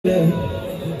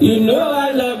You know I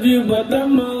love you, but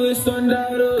I'm always on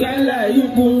that road. Can't lie, you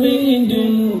put me in the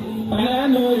mood, and I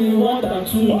know you want that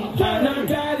too. And I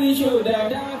carry shoulder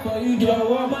down for you, just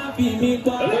want my me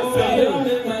talk. I don't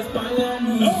make my spine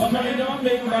loose, I don't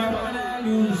make my spine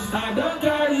loose. I don't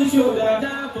carry shoulder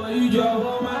down for you, just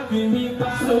want my me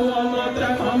talk. So one more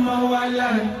time, I'm a wild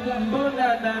line. Oh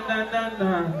na na na na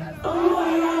na. Oh, I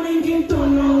am in to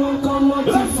know, come on,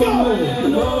 let's go.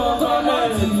 No, come on.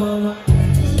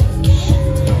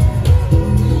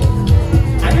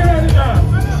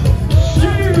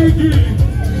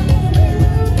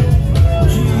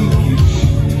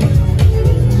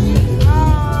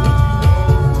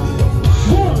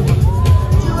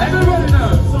 Everybody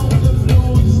now.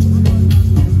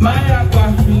 My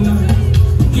aquafina,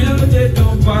 kilometer to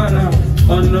para,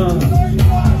 oh no.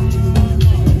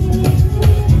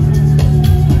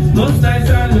 Most nights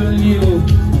are lonely, oh,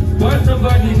 but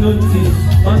nobody notice,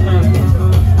 oh no.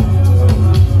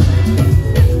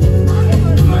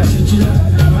 My chichila,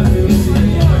 my baby,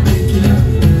 my tequila.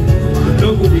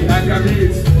 Nobody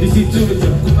aggravates, this is too much,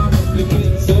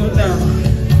 so now.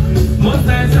 Most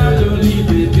nights are lonely,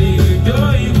 baby, you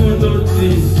don't even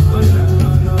notice.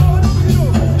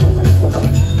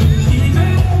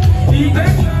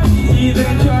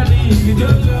 Eventually, if you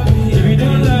don't love me, if you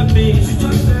don't love me, you should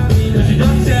just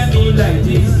tell me like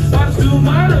this. But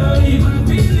tomorrow, if my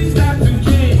feelings start to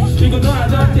change, you know I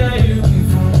don't tell you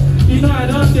before. You know I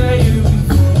don't tell you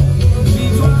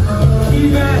before.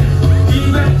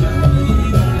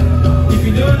 If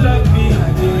you don't love me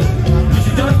again, you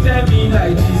should just tell me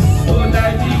like this.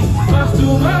 Like this, but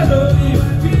tomorrow if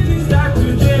feelings start to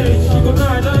change, you know I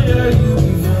don't hear you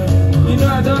before. You know I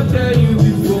don't tell you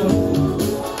before.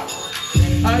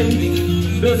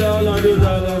 Those are all, those are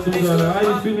all. How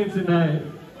you feeling tonight?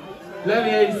 Let me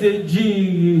hear you say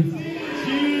Jiggy.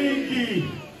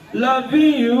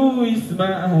 Loving you is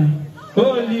my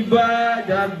holy bad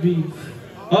habit.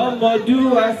 I'ma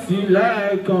do as you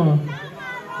like.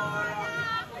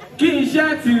 Kisha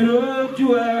tiro.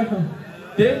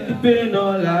 Take the pain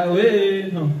all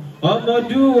away, no. I'ma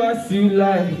do as you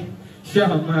like.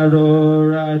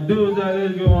 Shamarora, do that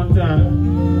every one time.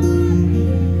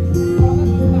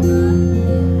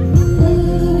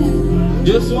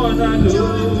 Just wanna know.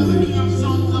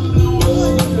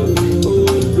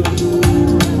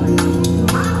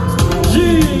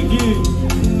 Jiggy,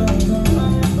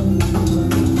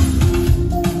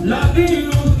 loving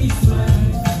you is my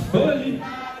holy.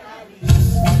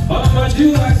 I'ma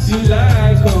do as you like.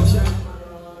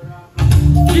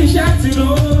 Kisha to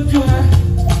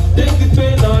take the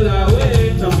pain all away.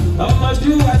 No, I'ma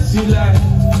do as you like.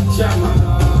 Shama,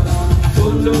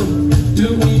 oh no,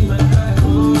 look me my eye.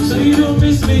 So you don't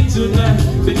miss me tonight,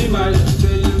 baby, my love.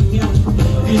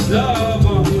 This love, I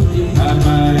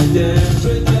might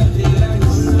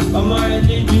I might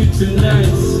need you tonight.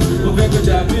 Oh, baby,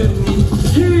 that beauty,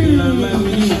 I might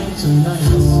need you tonight.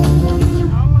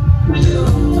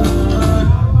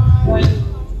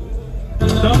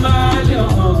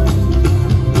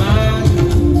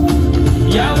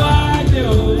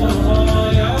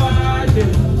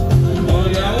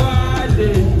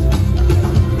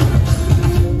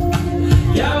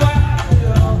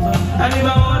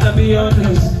 Be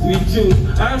honest with you,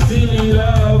 I'm still in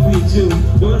love with you.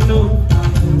 Oh no,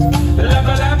 and I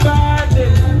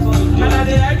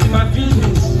dey hide my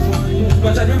feelings,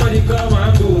 but everybody come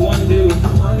and go one day.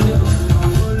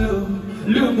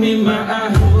 Look me in my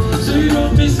eye, so you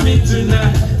don't miss me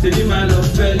tonight. Say my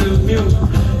love fellow me,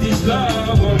 this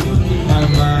love I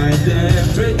might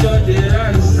afraid of the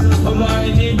rise. Oh, I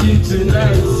need you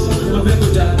tonight. Oh, baby,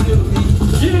 that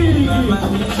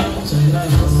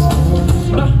tonight.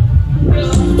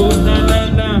 Oh na na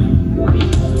na,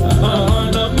 oh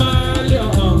na Mali,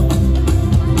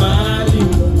 Mali,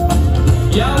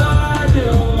 Yade,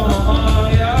 oh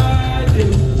Yade,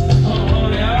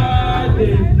 oh Yade.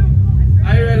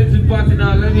 Are you ready to party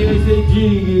now? Let me hear you say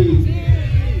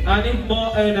Jiggy. I need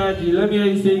more energy. Let me hear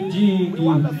you say Jiggy.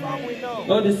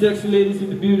 All the sexy ladies in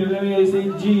the building, let me hear you say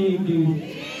Jiggy.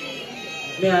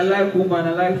 Me, I like women, I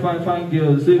like fine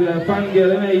girls. So if you're a fine girl,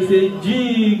 let me hear you say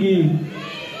Jiggy.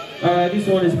 This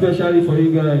one is especially for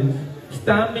you guys.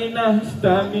 Stamina.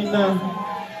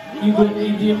 You gon'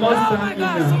 need the more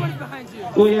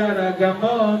stamina. Oh yeah, I got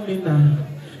more mina.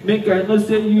 Make I know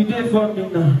say you did for me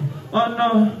now. Oh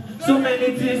no, so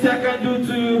many things I can do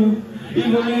to you.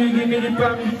 Even you give me the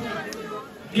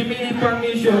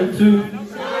permission to.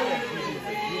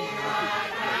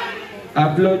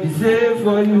 Applaud the same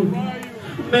for you.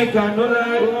 Make I know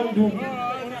like undo.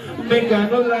 Make I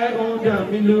no lie on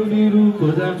down, me love you,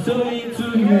 cause I'm so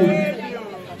into you.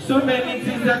 So many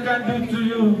things I can do to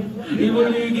you. If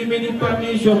only you give me the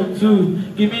permission to.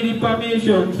 Give me the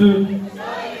permission to.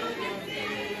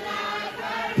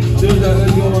 Those are the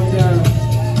good ones.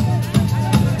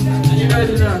 Are you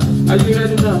ready now? Are you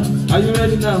ready now? Are you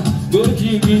ready now? Go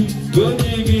jiggy, go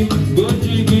jiggy, go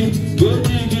jiggy, go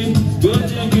jiggy, go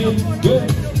jiggy, go.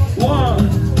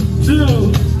 1, 2.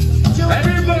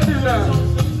 Everybody now.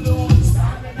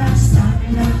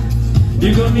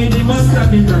 You gon' need the most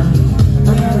stamina.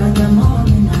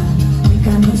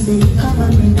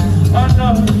 Oh no,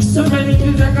 so many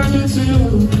things I can do to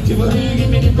you. If only you give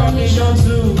me the permission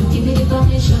to. Give me the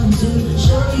permission to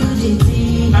show you the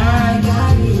thing I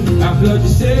got it. I feel the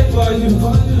same for you.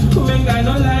 Make I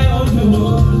not lie on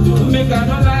you. Make I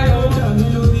not lie on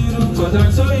you. Cause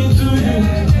I'm so into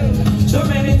you. So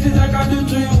many things I can do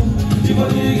to you. If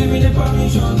only you give me the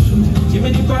permission to. Give me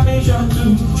the permission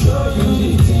to show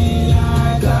you the thing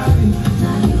I got it.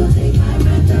 Now you gon' take my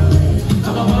breath away.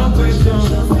 I'm a one question.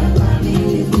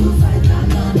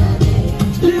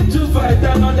 Live to fight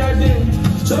another day.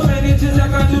 So many things I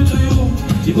can do to you.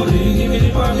 If only you give me the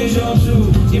permission to.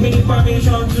 Give me the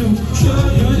permission to show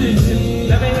you the thing.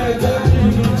 Let me hear it.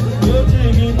 Go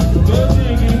jiggy, go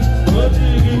jiggy, go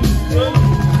jiggy, go jiggy,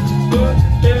 go.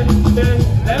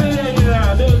 Let me hear it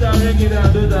now. Those are breaking down,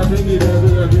 those are breaking down,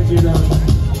 those are breaking down.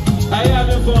 Are you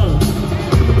having fun?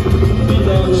 Those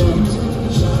are fun.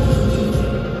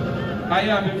 Are you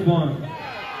having fun?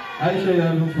 Are you sure you're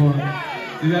having fun?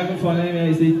 If you're having fun, let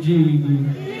me say jiggy.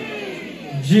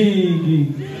 Jiggy.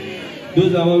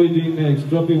 Those are what we're doing next.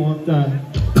 Drop it one time.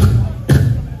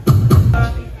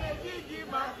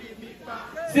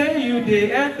 Say you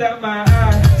they enter my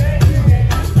eye.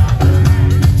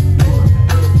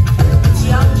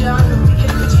 Young Jonn, we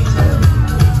can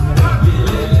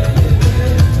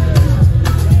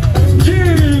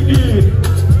Jiggy.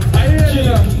 Are you ready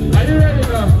now? Are you ready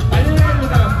now? Are you ready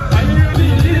now? Are you ready?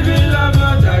 Living love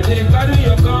that they carry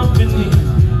your company.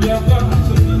 Your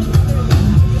company.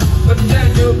 But the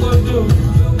time you go to,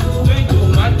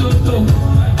 my toto.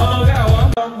 Oh, I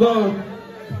want to go.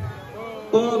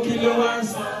 Oh, kilo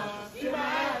once.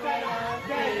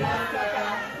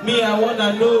 Me, I wanna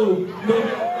know. No.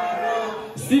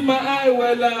 See my eye,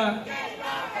 well,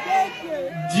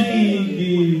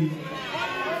 Jiggy.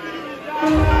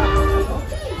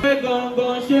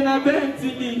 Gongon, she na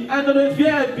Bentley. I don't know if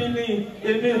you're Billy.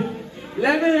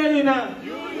 Let me hear you now.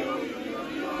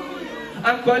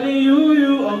 I'm calling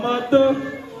you, Omoto.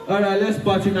 Alright, let's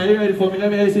party now. You ready for me? Let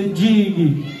me hear you say Jiggy.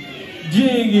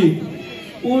 Jiggy.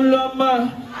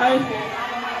 Ulama. I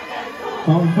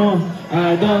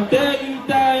don't tell you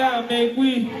that I make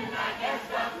we.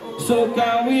 So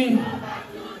can we?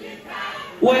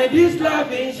 When this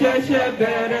love is share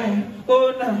better.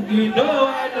 Oh, now you know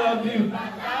I love you.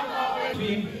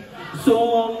 So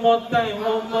one more time,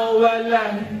 one more while.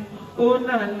 Oh,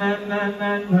 na.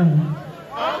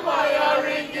 You're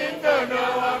ringing, so no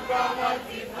one come out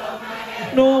for my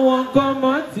head. No one come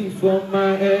out for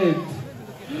my head.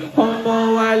 Oh, no,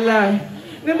 while.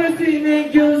 Never seen a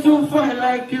girl so fine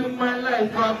like you in my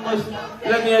life. I must.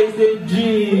 Let me hear you say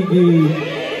Jiggy.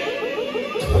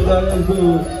 Let's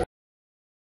go.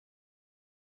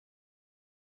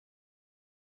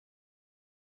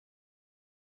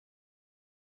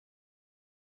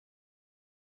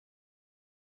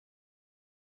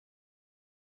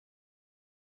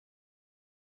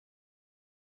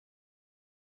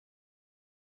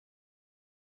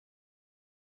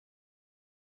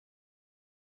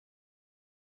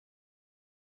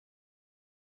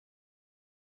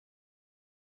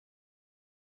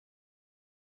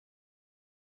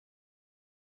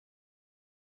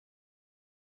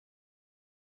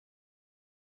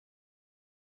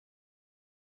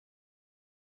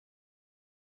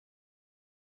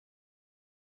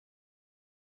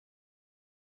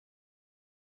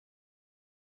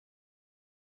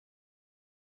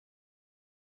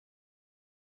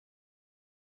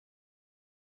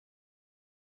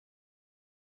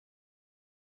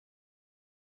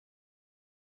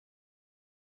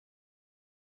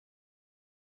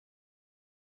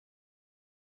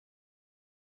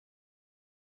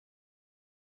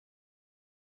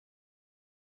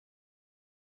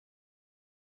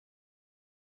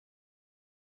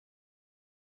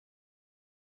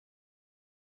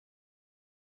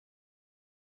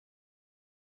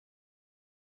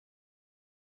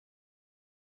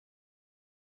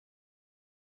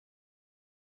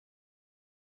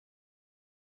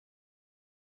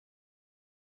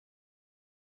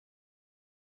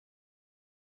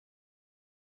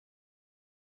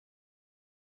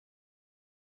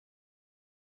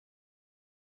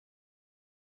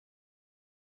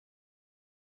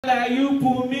 like you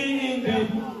put me in the.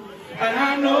 And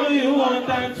I know you want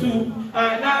that too.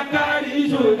 And I carry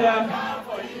shoulder.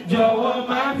 Jọ̀wọ́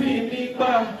má fi mí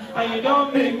pa. And you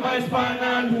don't make my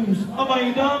spinal loose.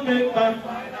 You don't make my.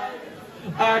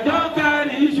 I don't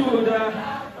carry shoulder.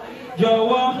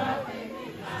 Jọ̀wọ́.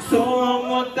 So one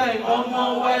more time, one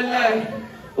more while like.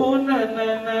 Oh na na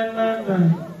na na na.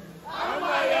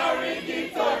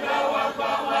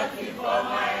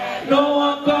 No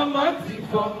one come out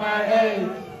for my head.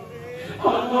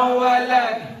 One more while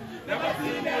like. Never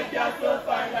seen a girl so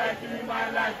fine like you in my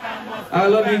life. I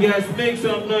love you guys. Make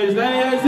some noise.